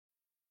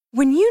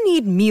When you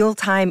need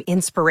mealtime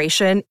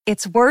inspiration,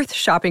 it's worth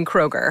shopping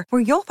Kroger,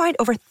 where you'll find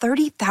over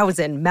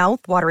 30,000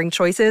 mouth-watering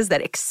choices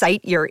that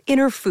excite your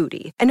inner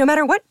foodie. And no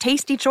matter what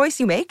tasty choice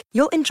you make,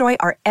 you'll enjoy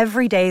our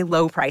everyday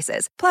low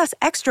prices, plus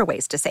extra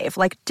ways to save,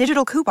 like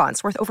digital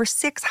coupons worth over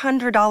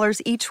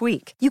 $600 each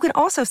week. You can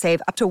also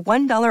save up to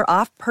 $1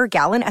 off per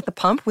gallon at the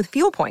pump with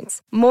fuel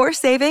points. More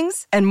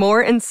savings and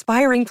more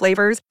inspiring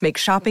flavors make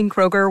shopping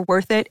Kroger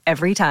worth it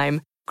every time.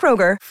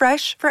 Kroger,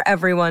 fresh for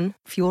everyone.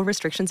 Fuel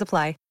restrictions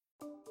apply.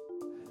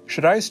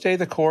 Should I stay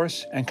the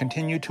course and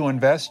continue to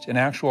invest in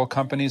actual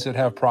companies that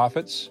have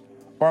profits?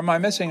 Or am I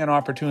missing an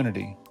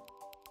opportunity?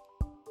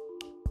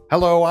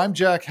 Hello, I'm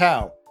Jack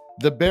Howe.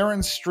 The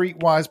Barron's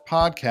Streetwise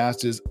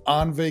podcast is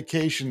on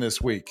vacation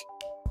this week.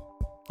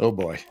 Oh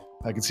boy,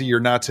 I can see you're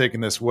not taking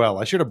this well.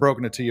 I should have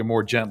broken it to you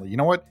more gently. You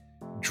know what?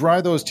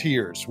 Dry those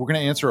tears. We're going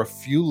to answer a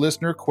few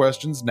listener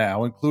questions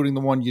now, including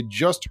the one you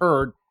just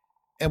heard,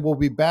 and we'll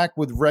be back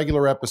with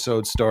regular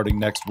episodes starting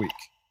next week.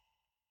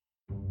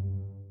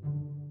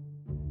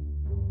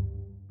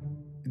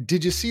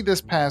 Did you see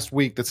this past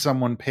week that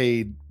someone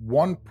paid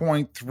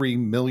 $1.3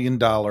 million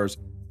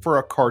for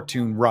a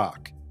cartoon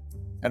rock?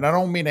 And I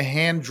don't mean a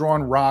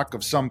hand-drawn rock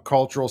of some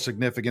cultural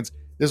significance.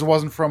 This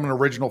wasn't from an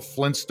original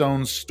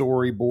Flintstones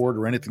storyboard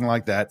or anything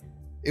like that.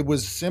 It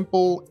was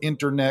simple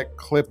internet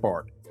clip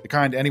art, the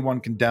kind anyone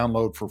can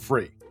download for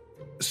free.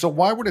 So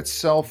why would it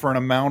sell for an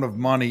amount of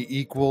money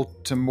equal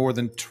to more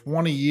than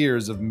 20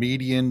 years of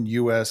median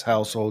U.S.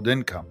 household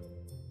income?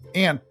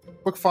 And,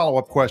 quick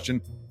follow-up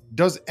question,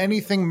 does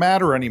anything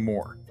matter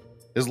anymore?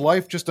 Is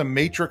life just a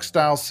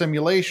Matrix-style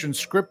simulation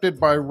scripted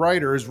by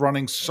writers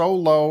running so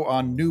low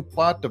on new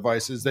plot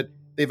devices that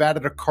they've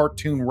added a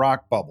cartoon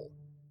rock bubble?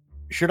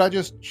 Should I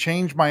just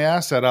change my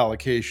asset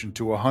allocation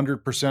to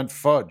 100%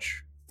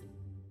 fudge?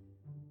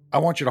 I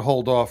want you to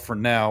hold off for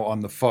now on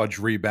the fudge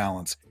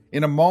rebalance.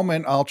 In a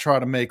moment, I'll try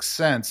to make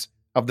sense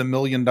of the $1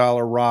 million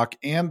rock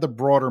and the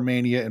broader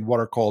mania in what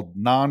are called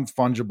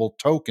non-fungible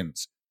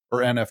tokens, or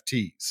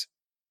NFTs.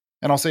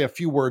 And I'll say a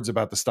few words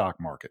about the stock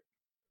market.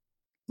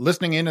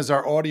 Listening in is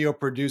our audio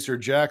producer,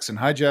 Jackson.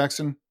 Hi,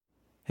 Jackson.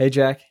 Hey,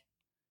 Jack.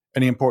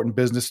 Any important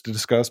business to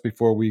discuss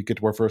before we get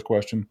to our first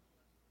question?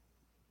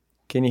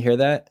 Can you hear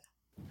that?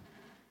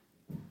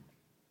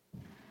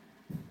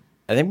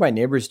 I think my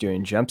neighbor's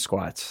doing jump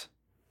squats.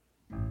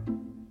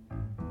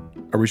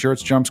 Are we sure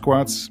it's jump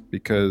squats?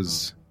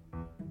 Because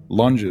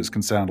lunges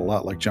can sound a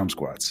lot like jump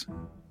squats.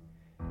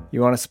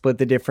 You want to split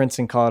the difference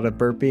and call it a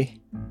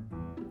burpee?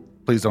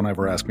 Please don't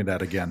ever ask me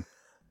that again.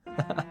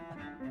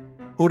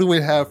 Who do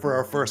we have for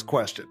our first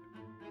question?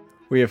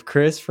 We have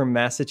Chris from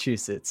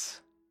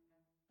Massachusetts.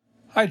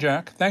 Hi,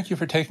 Jack. Thank you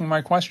for taking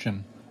my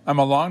question. I'm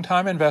a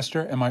longtime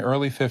investor in my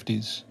early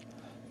 50s.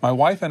 My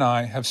wife and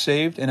I have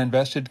saved and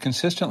invested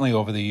consistently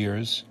over the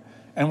years,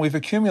 and we've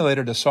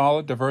accumulated a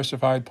solid,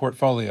 diversified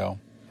portfolio.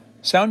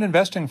 Sound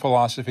investing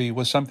philosophy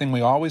was something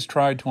we always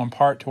tried to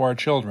impart to our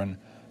children,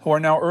 who are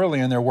now early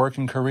in their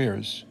working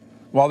careers.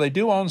 While they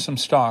do own some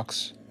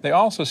stocks, they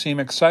also seem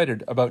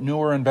excited about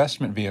newer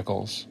investment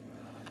vehicles.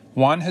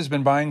 One has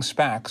been buying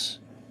SPACs.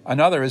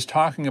 Another is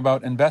talking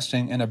about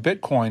investing in a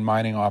Bitcoin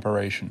mining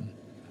operation.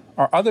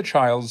 Our other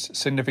child's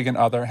significant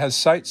other has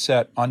sights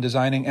set on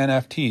designing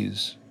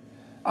NFTs.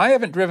 I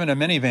haven't driven a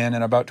minivan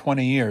in about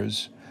 20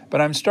 years,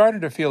 but I'm starting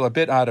to feel a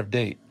bit out of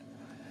date.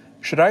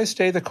 Should I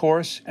stay the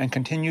course and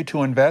continue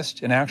to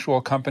invest in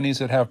actual companies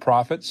that have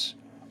profits,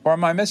 or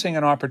am I missing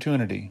an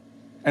opportunity?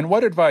 And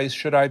what advice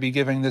should I be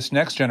giving this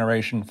next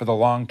generation for the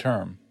long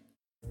term?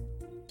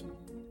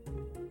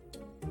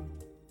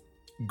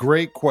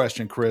 Great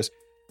question, Chris.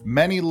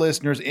 Many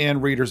listeners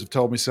and readers have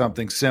told me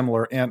something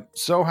similar, and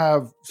so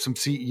have some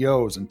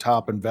CEOs and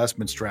top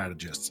investment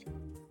strategists.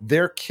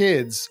 Their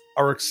kids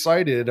are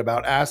excited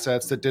about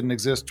assets that didn't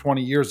exist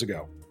 20 years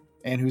ago,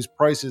 and whose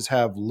prices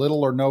have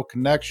little or no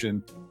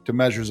connection to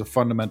measures of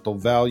fundamental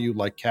value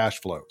like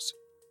cash flows.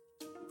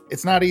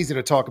 It's not easy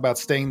to talk about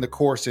staying the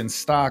course in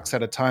stocks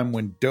at a time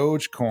when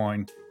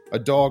Dogecoin, a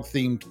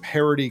dog-themed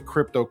parody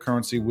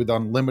cryptocurrency with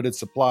unlimited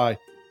supply,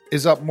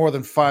 is up more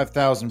than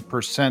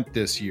 5,000%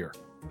 this year.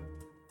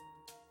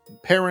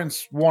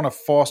 Parents want to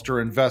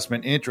foster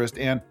investment interest,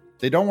 and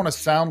they don't want to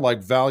sound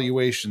like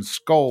valuation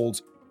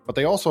scolds, but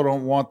they also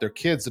don't want their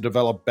kids to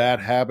develop bad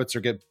habits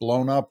or get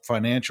blown up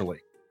financially.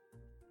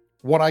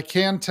 What I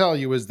can tell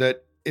you is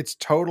that it's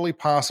totally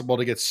possible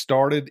to get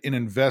started in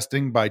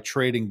investing by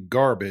trading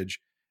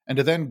garbage and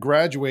to then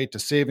graduate to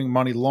saving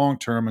money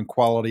long-term in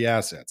quality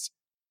assets.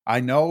 I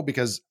know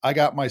because I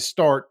got my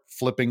start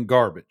flipping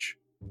garbage.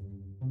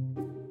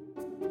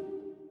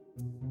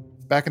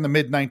 Back in the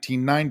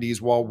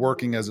mid-1990s, while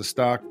working as a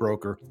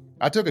stockbroker,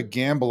 I took a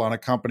gamble on a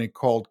company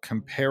called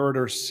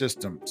Comparator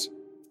Systems,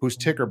 whose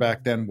ticker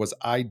back then was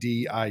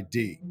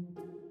IDID.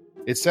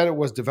 It said it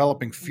was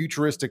developing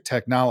futuristic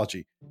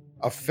technology,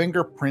 a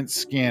fingerprint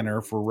scanner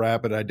for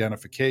rapid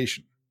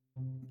identification.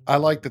 I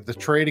liked that the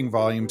trading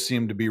volume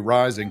seemed to be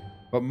rising,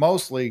 but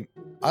mostly,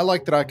 I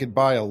liked that I could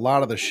buy a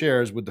lot of the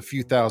shares with the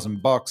few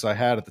 $1,000 I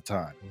had at the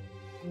time.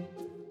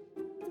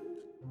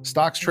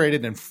 Stocks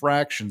traded in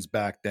fractions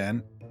back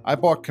then. I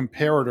bought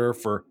Comparator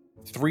for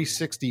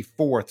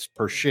 3/64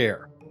 per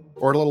share,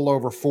 or a little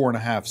over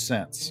 4.5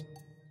 cents.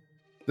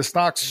 The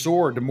stock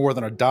soared to more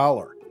than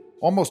 $1,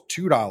 almost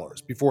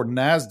 $2, before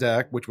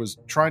NASDAQ, which was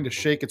trying to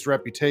shake its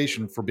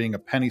reputation for being a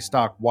penny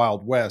stock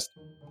Wild West,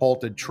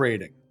 halted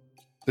trading.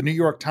 The New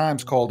York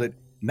Times called it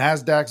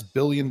NASDAQ's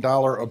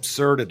billion-dollar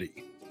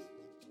absurdity.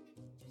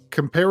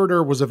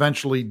 Comparator was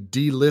eventually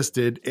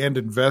delisted and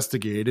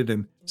investigated,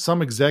 and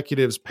some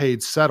executives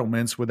paid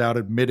settlements without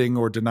admitting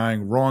or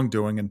denying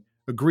wrongdoing and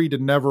agreed to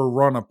never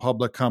run a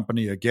public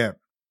company again.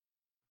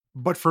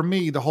 But for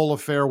me, the whole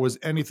affair was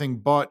anything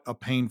but a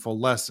painful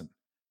lesson.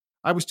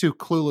 I was too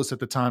clueless at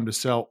the time to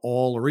sell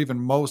all or even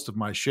most of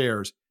my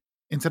shares.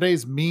 In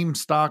today's meme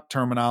stock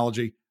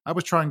terminology, I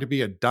was trying to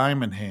be a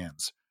diamond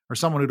hands, or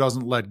someone who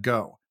doesn't let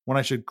go, when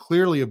I should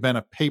clearly have been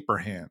a paper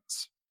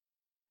hands.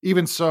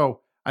 Even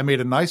so, I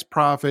made a nice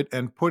profit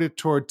and put it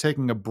toward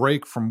taking a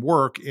break from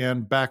work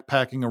and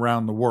backpacking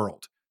around the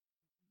world.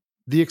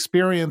 The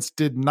experience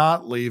did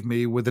not leave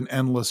me with an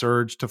endless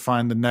urge to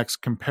find the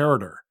next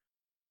comparator.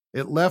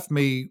 It left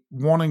me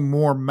wanting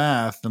more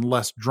math and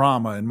less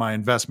drama in my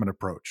investment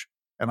approach,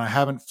 and I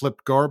haven't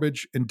flipped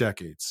garbage in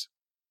decades.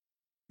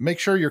 Make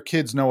sure your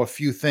kids know a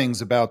few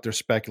things about their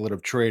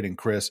speculative trading,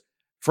 Chris.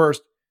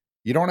 First,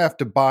 you don't have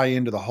to buy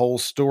into the whole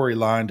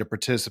storyline to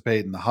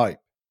participate in the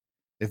hype.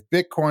 If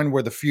Bitcoin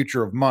were the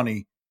future of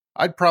money,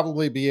 I'd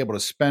probably be able to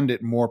spend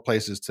it in more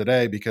places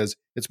today because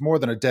it's more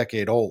than a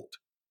decade old.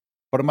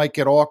 But it might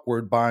get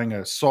awkward buying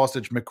a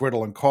sausage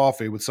McGriddle and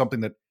coffee with something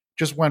that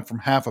just went from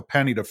half a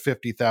penny to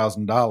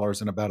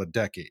 $50,000 in about a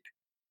decade.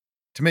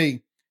 To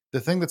me,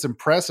 the thing that's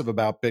impressive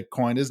about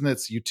Bitcoin isn't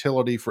its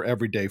utility for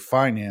everyday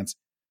finance,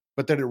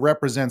 but that it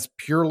represents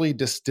purely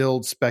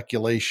distilled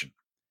speculation.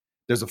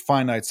 There's a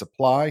finite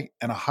supply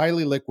and a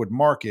highly liquid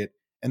market,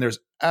 and there's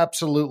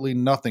absolutely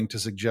nothing to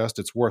suggest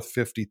it's worth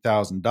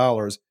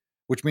 $50,000,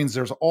 which means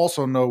there's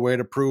also no way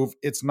to prove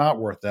it's not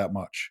worth that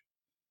much.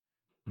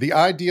 The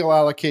ideal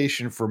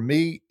allocation for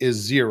me is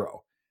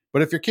 0,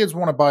 but if your kids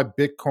want to buy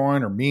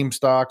Bitcoin or meme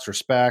stocks or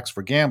SPACs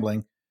for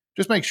gambling,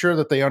 just make sure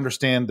that they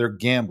understand they're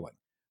gambling,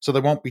 so they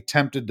won't be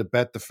tempted to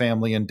bet the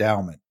family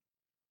endowment.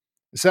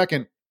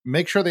 Second,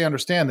 make sure they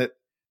understand that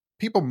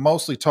people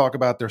mostly talk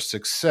about their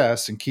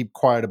success and keep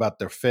quiet about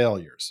their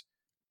failures.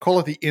 Call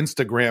it the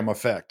Instagram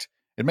effect.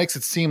 It makes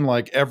it seem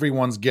like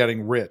everyone's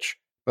getting rich,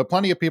 but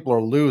plenty of people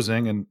are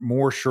losing, and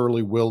more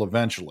surely will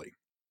eventually.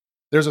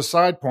 There's a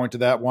side point to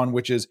that one,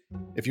 which is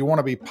if you want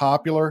to be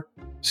popular,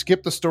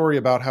 skip the story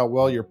about how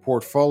well your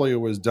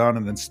portfolio is done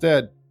and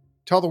instead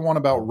tell the one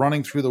about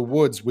running through the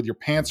woods with your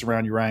pants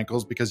around your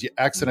ankles because you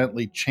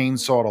accidentally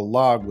chainsawed a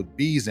log with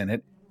bees in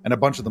it and a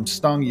bunch of them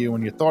stung you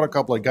and you thought a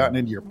couple had gotten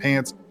into your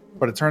pants,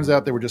 but it turns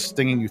out they were just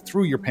stinging you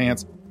through your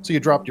pants, so you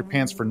dropped your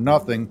pants for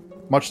nothing,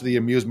 much to the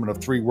amusement of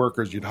 3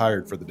 workers you'd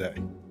hired for the day.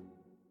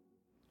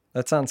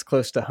 That sounds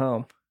close to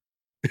home.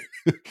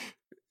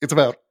 It's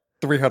about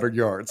 300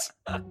 yards.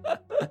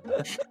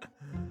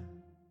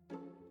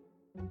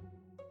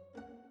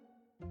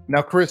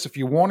 Now, Chris, if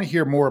you want to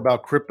hear more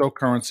about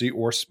cryptocurrency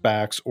or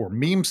SPACs or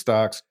meme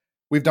stocks,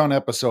 we've done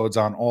episodes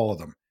on all of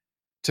them.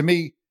 To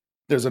me,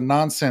 there's a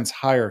nonsense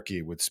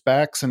hierarchy with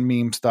SPACs and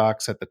meme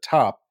stocks at the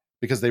top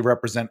because they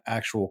represent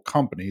actual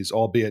companies,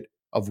 albeit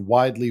of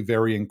widely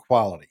varying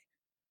quality.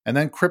 And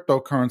then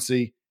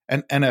cryptocurrency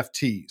and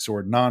NFTs,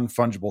 or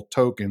non-fungible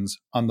tokens,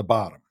 on the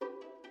bottom.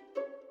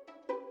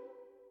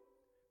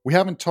 We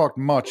haven't talked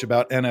much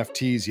about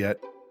NFTs yet.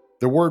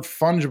 The word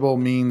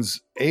fungible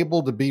means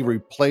able to be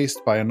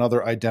replaced by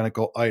another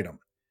identical item.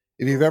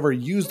 If you've ever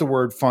used the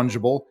word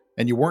fungible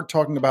and you weren't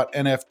talking about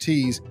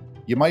NFTs,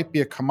 you might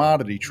be a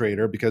commodity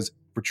trader because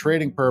for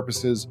trading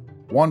purposes,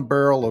 1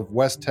 barrel of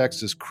West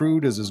Texas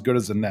crude is as good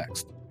as the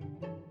next.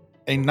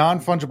 A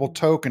non-fungible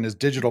token is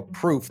digital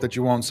proof that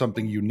you own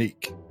something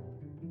unique.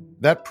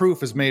 That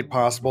proof is made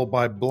possible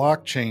by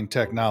blockchain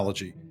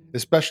technology,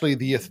 especially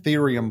the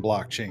Ethereum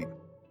blockchain.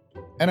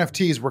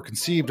 NFTs were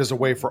conceived as a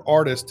way for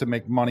artists to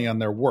make money on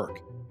their work,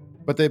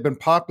 but they've been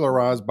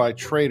popularized by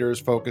traders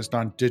focused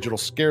on digital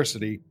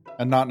scarcity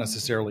and not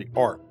necessarily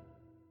art.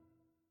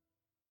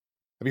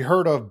 Have you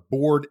heard of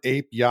Bored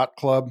Ape Yacht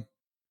Club?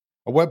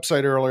 A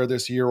website earlier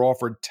this year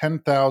offered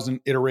 10,000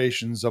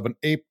 iterations of an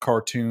ape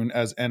cartoon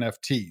as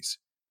NFTs.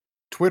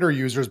 Twitter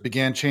users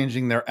began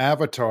changing their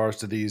avatars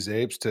to these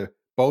apes to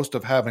boast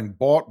of having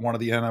bought one of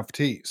the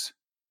NFTs.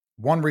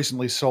 One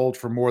recently sold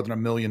for more than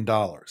 $1 million.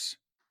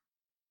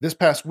 This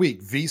past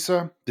week,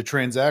 Visa, the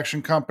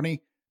transaction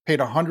company, paid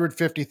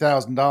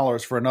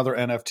 $150,000 for another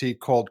NFT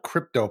called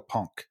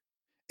CryptoPunk.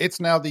 It's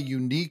now the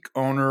unique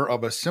owner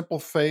of a simple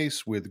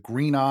face with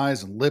green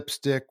eyes and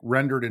lipstick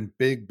rendered in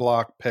big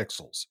block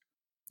pixels.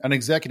 An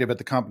executive at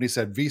the company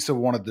said Visa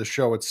wanted to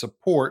show its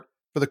support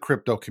for the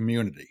crypto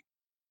community.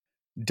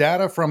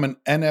 Data from an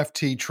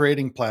NFT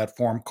trading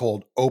platform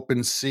called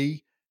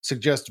OpenSea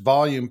suggests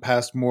volume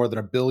passed more than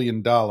 $1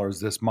 billion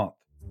this month.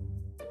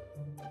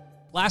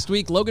 Last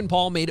week, Logan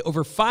Paul made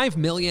over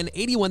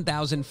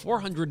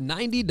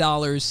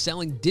 $5,081,490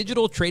 selling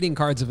digital trading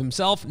cards of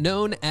himself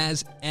known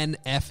as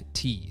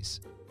NFTs.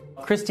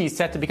 Christie's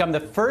set to become the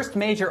first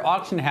major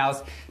auction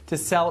house to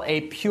sell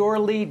a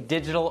purely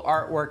digital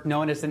artwork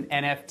known as an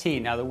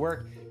NFT. Now, the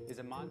work is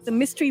a the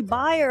mystery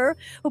buyer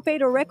who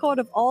paid a record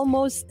of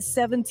almost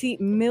 $70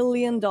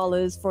 million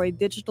for a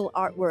digital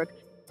artwork.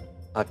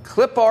 A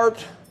clip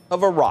art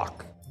of a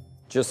rock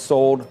just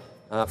sold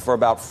for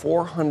about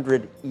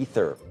 400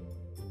 Ether.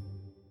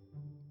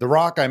 The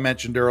rock I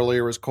mentioned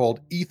earlier is called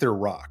Ether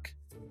Rock.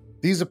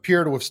 These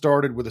appear to have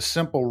started with a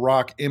simple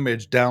rock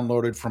image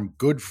downloaded from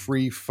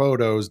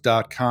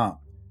goodfreephotos.com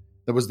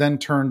that was then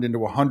turned into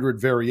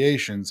 100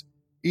 variations,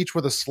 each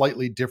with a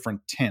slightly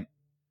different tint.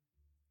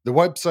 The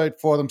website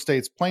for them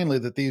states plainly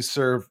that these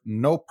serve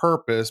no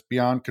purpose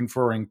beyond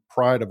conferring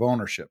pride of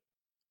ownership.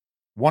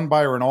 One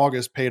buyer in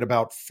August paid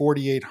about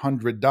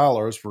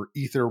 $4,800 for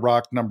Ether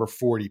Rock number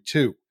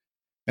 42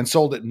 and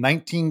sold it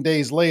 19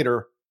 days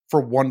later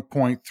for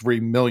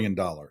 $1.3 million.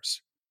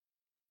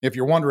 If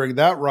you're wondering,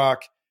 that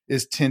rock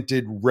is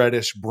tinted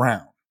reddish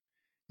brown.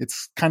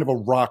 It's kind of a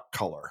rock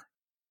color.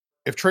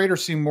 If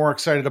traders seem more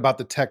excited about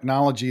the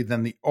technology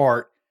than the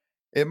art,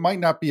 it might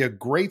not be a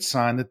great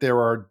sign that there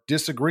are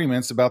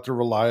disagreements about the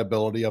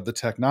reliability of the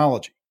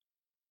technology.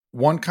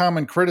 One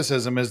common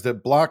criticism is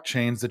that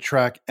blockchains that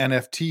track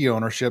NFT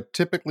ownership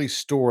typically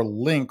store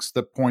links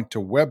that point to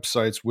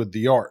websites with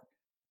the art,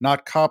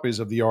 not copies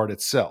of the art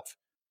itself,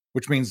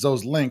 which means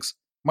those links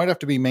might have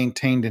to be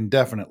maintained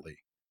indefinitely.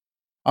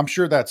 I'm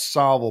sure that's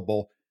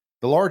solvable.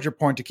 The larger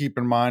point to keep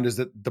in mind is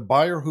that the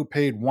buyer who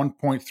paid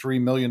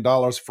 $1.3 million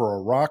for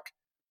a rock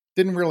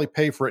didn't really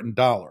pay for it in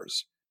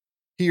dollars.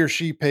 He or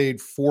she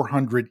paid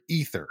 400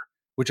 Ether,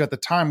 which at the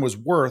time was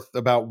worth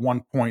about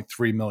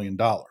 $1.3 million.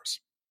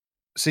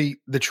 See,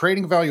 the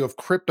trading value of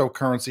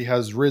cryptocurrency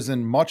has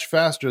risen much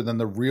faster than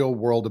the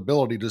real-world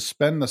ability to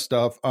spend the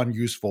stuff on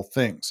useful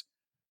things.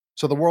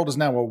 So the world is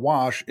now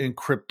awash in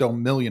crypto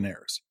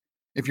millionaires.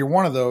 If you're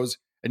one of those,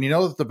 and you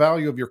know that the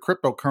value of your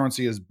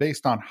cryptocurrency is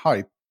based on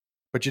hype,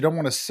 but you don't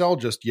want to sell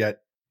just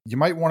yet, you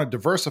might want to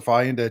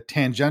diversify into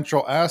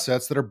tangential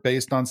assets that are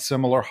based on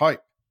similar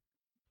hype.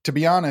 To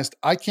be honest,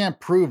 I can't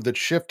prove that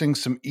shifting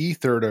some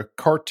Ether to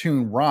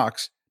cartoon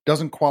rocks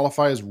doesn't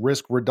qualify as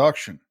risk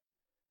reduction.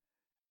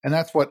 And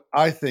that's what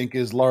I think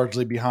is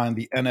largely behind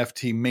the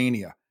NFT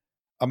mania,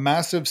 a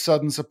massive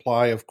sudden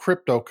supply of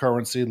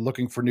cryptocurrency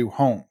looking for new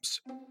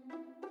homes.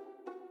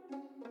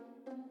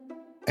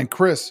 And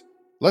Chris,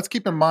 let's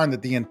keep in mind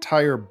that the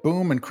entire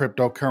boom in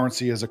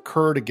cryptocurrency has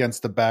occurred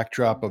against the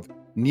backdrop of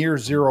near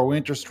zero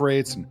interest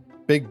rates and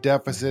big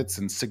deficits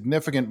and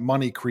significant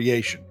money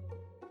creation.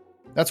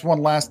 That's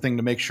one last thing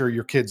to make sure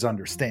your kids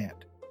understand.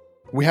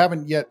 We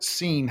haven't yet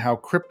seen how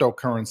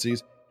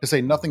cryptocurrencies, to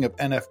say nothing of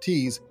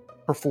NFTs,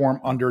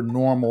 perform under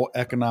normal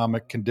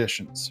economic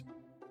conditions.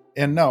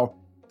 And no,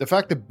 the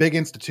fact that big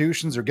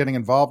institutions are getting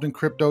involved in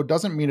crypto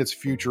doesn't mean its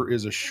future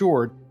is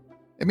assured.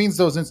 It means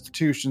those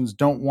institutions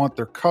don't want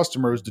their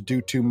customers to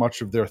do too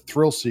much of their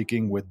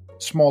thrill-seeking with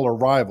smaller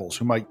rivals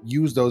who might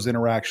use those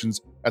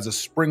interactions as a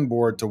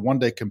springboard to one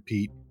day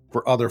compete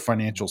for other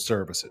financial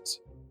services.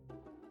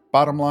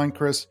 Bottom line,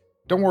 Chris,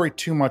 don't worry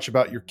too much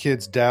about your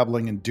kids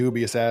dabbling in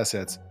dubious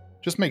assets.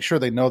 Just make sure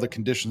they know the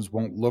conditions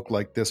won't look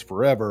like this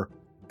forever,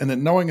 and that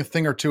knowing a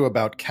thing or two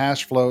about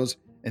cash flows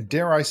and,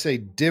 dare I say,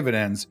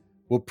 dividends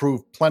will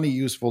prove plenty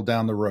useful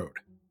down the road.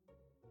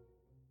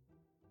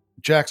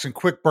 Jackson,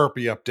 quick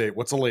burpee update.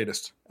 What's the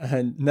latest?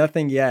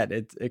 Nothing yet.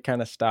 It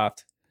kind of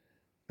stopped.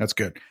 That's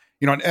good.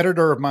 You know, an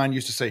editor of mine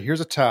used to say,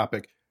 here's a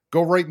topic,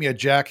 go write me a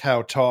Jack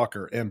Howe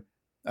talker. And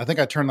I think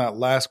I turned that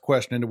last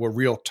question into a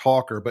real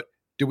talker, but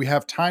do we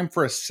have time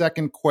for a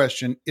second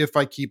question if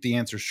I keep the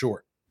answer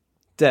short?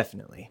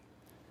 Definitely.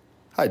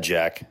 Hi,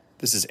 Jack.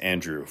 This is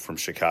Andrew from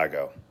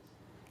Chicago.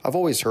 I've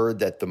always heard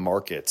that the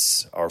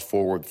markets are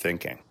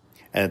forward-thinking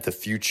and that the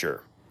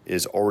future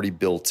is already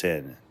built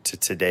in to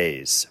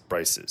today's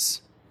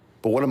prices.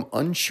 But what I'm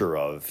unsure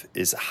of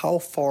is how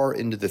far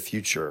into the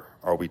future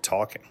are we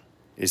talking?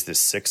 Is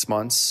this 6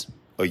 months,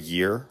 a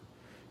year,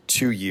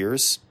 2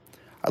 years?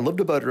 I'd love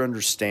to better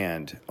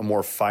understand a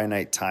more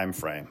finite time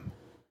frame.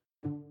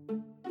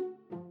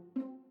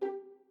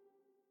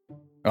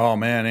 Oh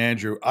man,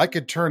 Andrew, I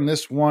could turn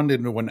this one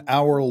into an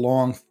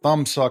hour-long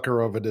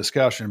thumbsucker of a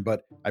discussion,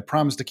 but I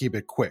promise to keep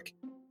it quick.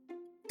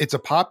 It's a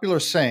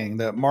popular saying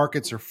that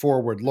markets are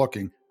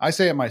forward-looking. I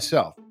say it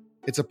myself.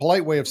 It's a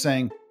polite way of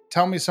saying,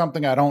 tell me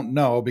something I don't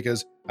know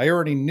because I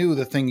already knew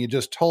the thing you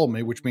just told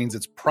me, which means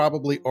it's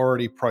probably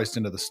already priced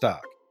into the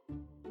stock.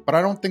 But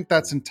I don't think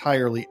that's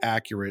entirely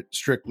accurate,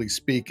 strictly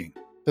speaking,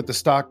 that the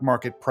stock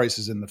market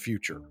prices in the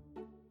future.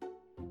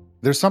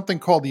 There's something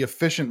called the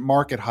efficient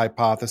market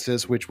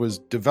hypothesis, which was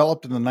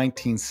developed in the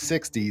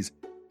 1960s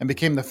and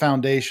became the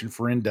foundation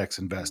for index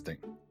investing.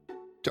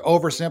 To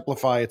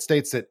oversimplify, it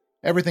states that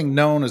everything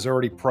known is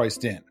already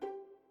priced in.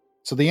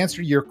 So the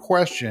answer to your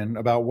question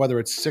about whether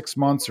it's 6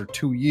 months or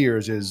 2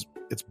 years is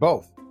it's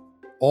both.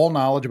 all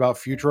knowledge about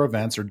future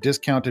events are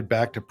discounted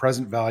back to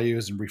present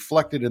values and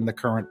reflected in the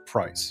current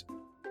price.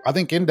 I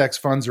think index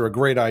funds are a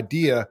great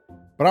idea,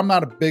 but I'm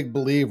not a big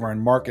believer in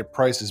market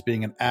prices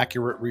being an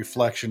accurate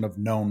reflection of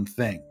known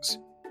things.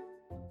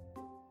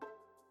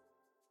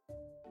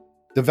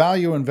 The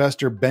value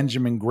investor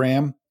Benjamin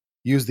Graham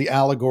used the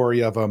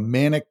allegory of a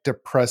manic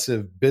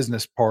depressive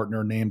business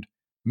partner named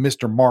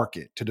Mr.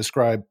 Market to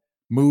describe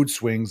mood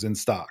swings in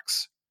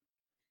stocks.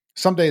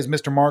 Some days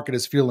Mr. Market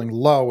is feeling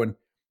low and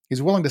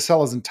he's willing to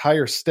sell his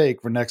entire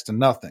stake for next to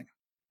nothing.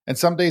 And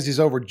some days he's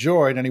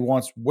overjoyed and he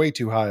wants way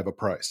too high of a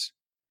price.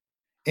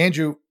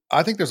 Andrew,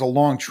 I think there's a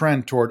long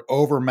trend toward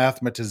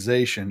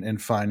over-mathematization in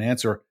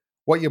finance, or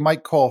what you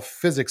might call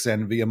physics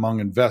envy among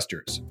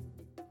investors.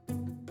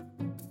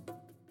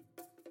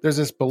 There's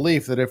this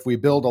belief that if we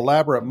build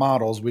elaborate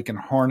models, we can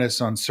harness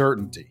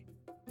uncertainty.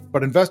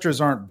 But investors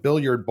aren't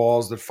billiard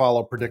balls that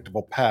follow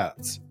predictable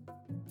paths.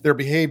 Their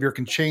behavior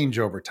can change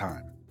over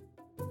time.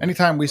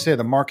 Anytime we say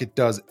the market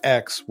does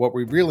X, what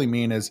we really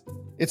mean is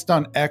it's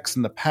done X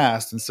in the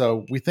past, and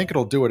so we think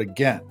it'll do it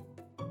again.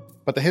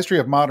 But the history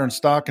of modern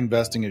stock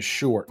investing is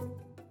short,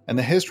 and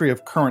the history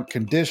of current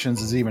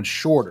conditions is even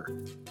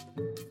shorter.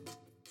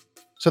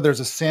 So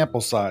there's a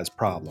sample size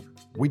problem.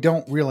 We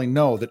don't really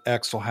know that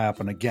X will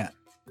happen again.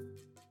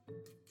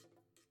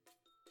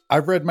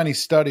 I've read many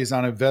studies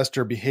on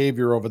investor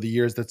behavior over the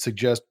years that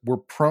suggest we're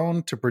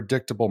prone to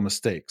predictable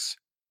mistakes.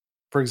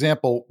 For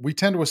example, we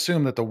tend to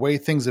assume that the way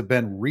things have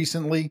been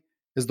recently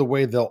is the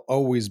way they'll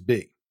always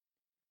be.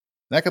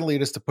 That can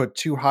lead us to put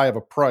too high of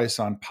a price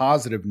on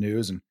positive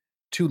news and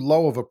too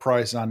low of a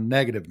price on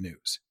negative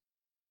news.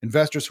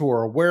 Investors who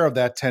are aware of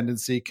that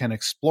tendency can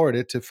exploit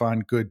it to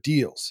find good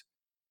deals.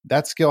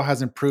 That skill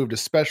hasn't proved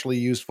especially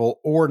useful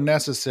or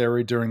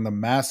necessary during the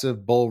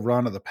massive bull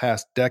run of the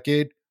past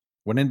decade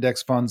when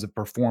index funds have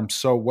performed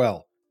so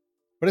well.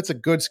 But it's a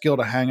good skill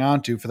to hang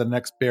on to for the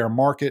next bear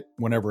market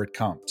whenever it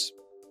comes.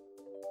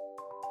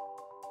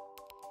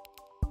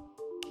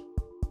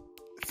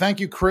 Thank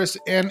you, Chris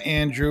and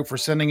Andrew, for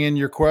sending in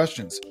your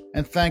questions.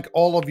 And thank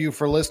all of you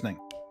for listening.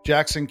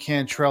 Jackson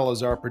Cantrell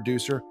is our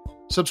producer.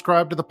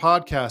 Subscribe to the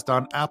podcast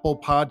on Apple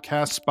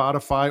Podcasts,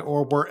 Spotify,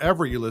 or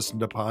wherever you listen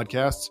to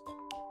podcasts.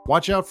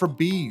 Watch out for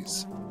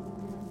bees.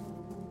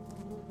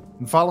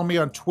 And follow me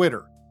on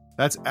Twitter.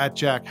 That's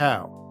 @JackHough,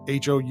 Hough.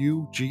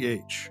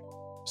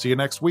 See you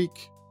next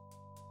week.